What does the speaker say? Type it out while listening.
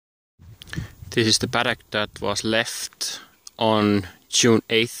This is the paddock that was left on June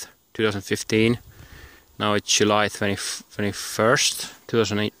 8th, 2015. Now it's July 21st,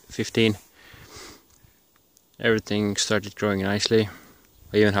 2015. Everything started growing nicely.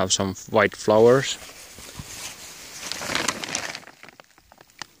 I even have some white flowers.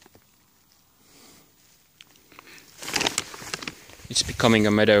 It's becoming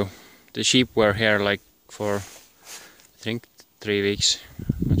a meadow. The sheep were here like for, I think, 3 weeks,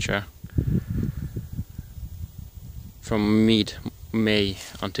 not sure. From mid-May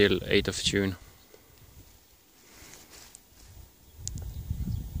until 8th of June.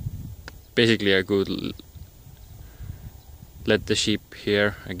 Basically I could let the sheep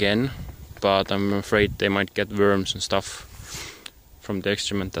here again, but I'm afraid they might get worms and stuff from the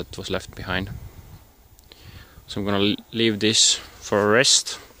excrement that was left behind. So I'm gonna leave this for a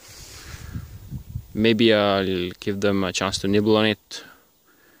rest. Maybe I'll give them a chance to nibble on it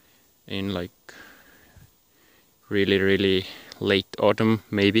in like really late autumn,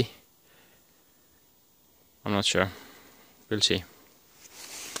 maybe. I'm not sure. We'll see.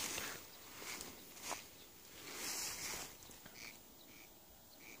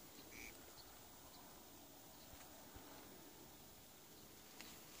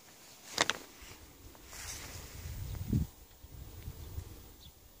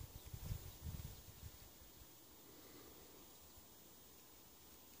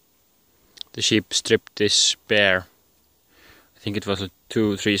 The sheep stripped this bare. I think it was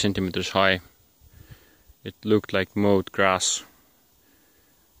 2-3 centimeters high. It looked like mowed grass,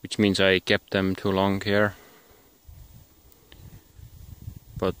 which means I kept them too long here.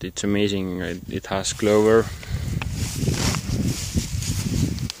 But it's amazing, it has clover,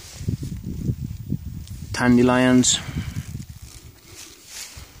 dandelions.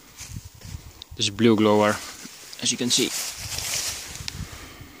 There's blue clover, as you can see.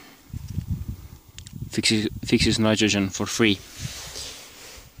 Fixes nitrogen for free.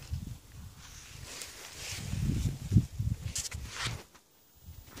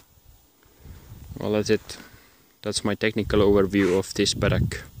 Well, that's it. That's my technical overview of this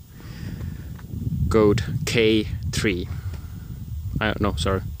paddock. Code K3. No,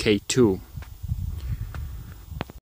 sorry, K2.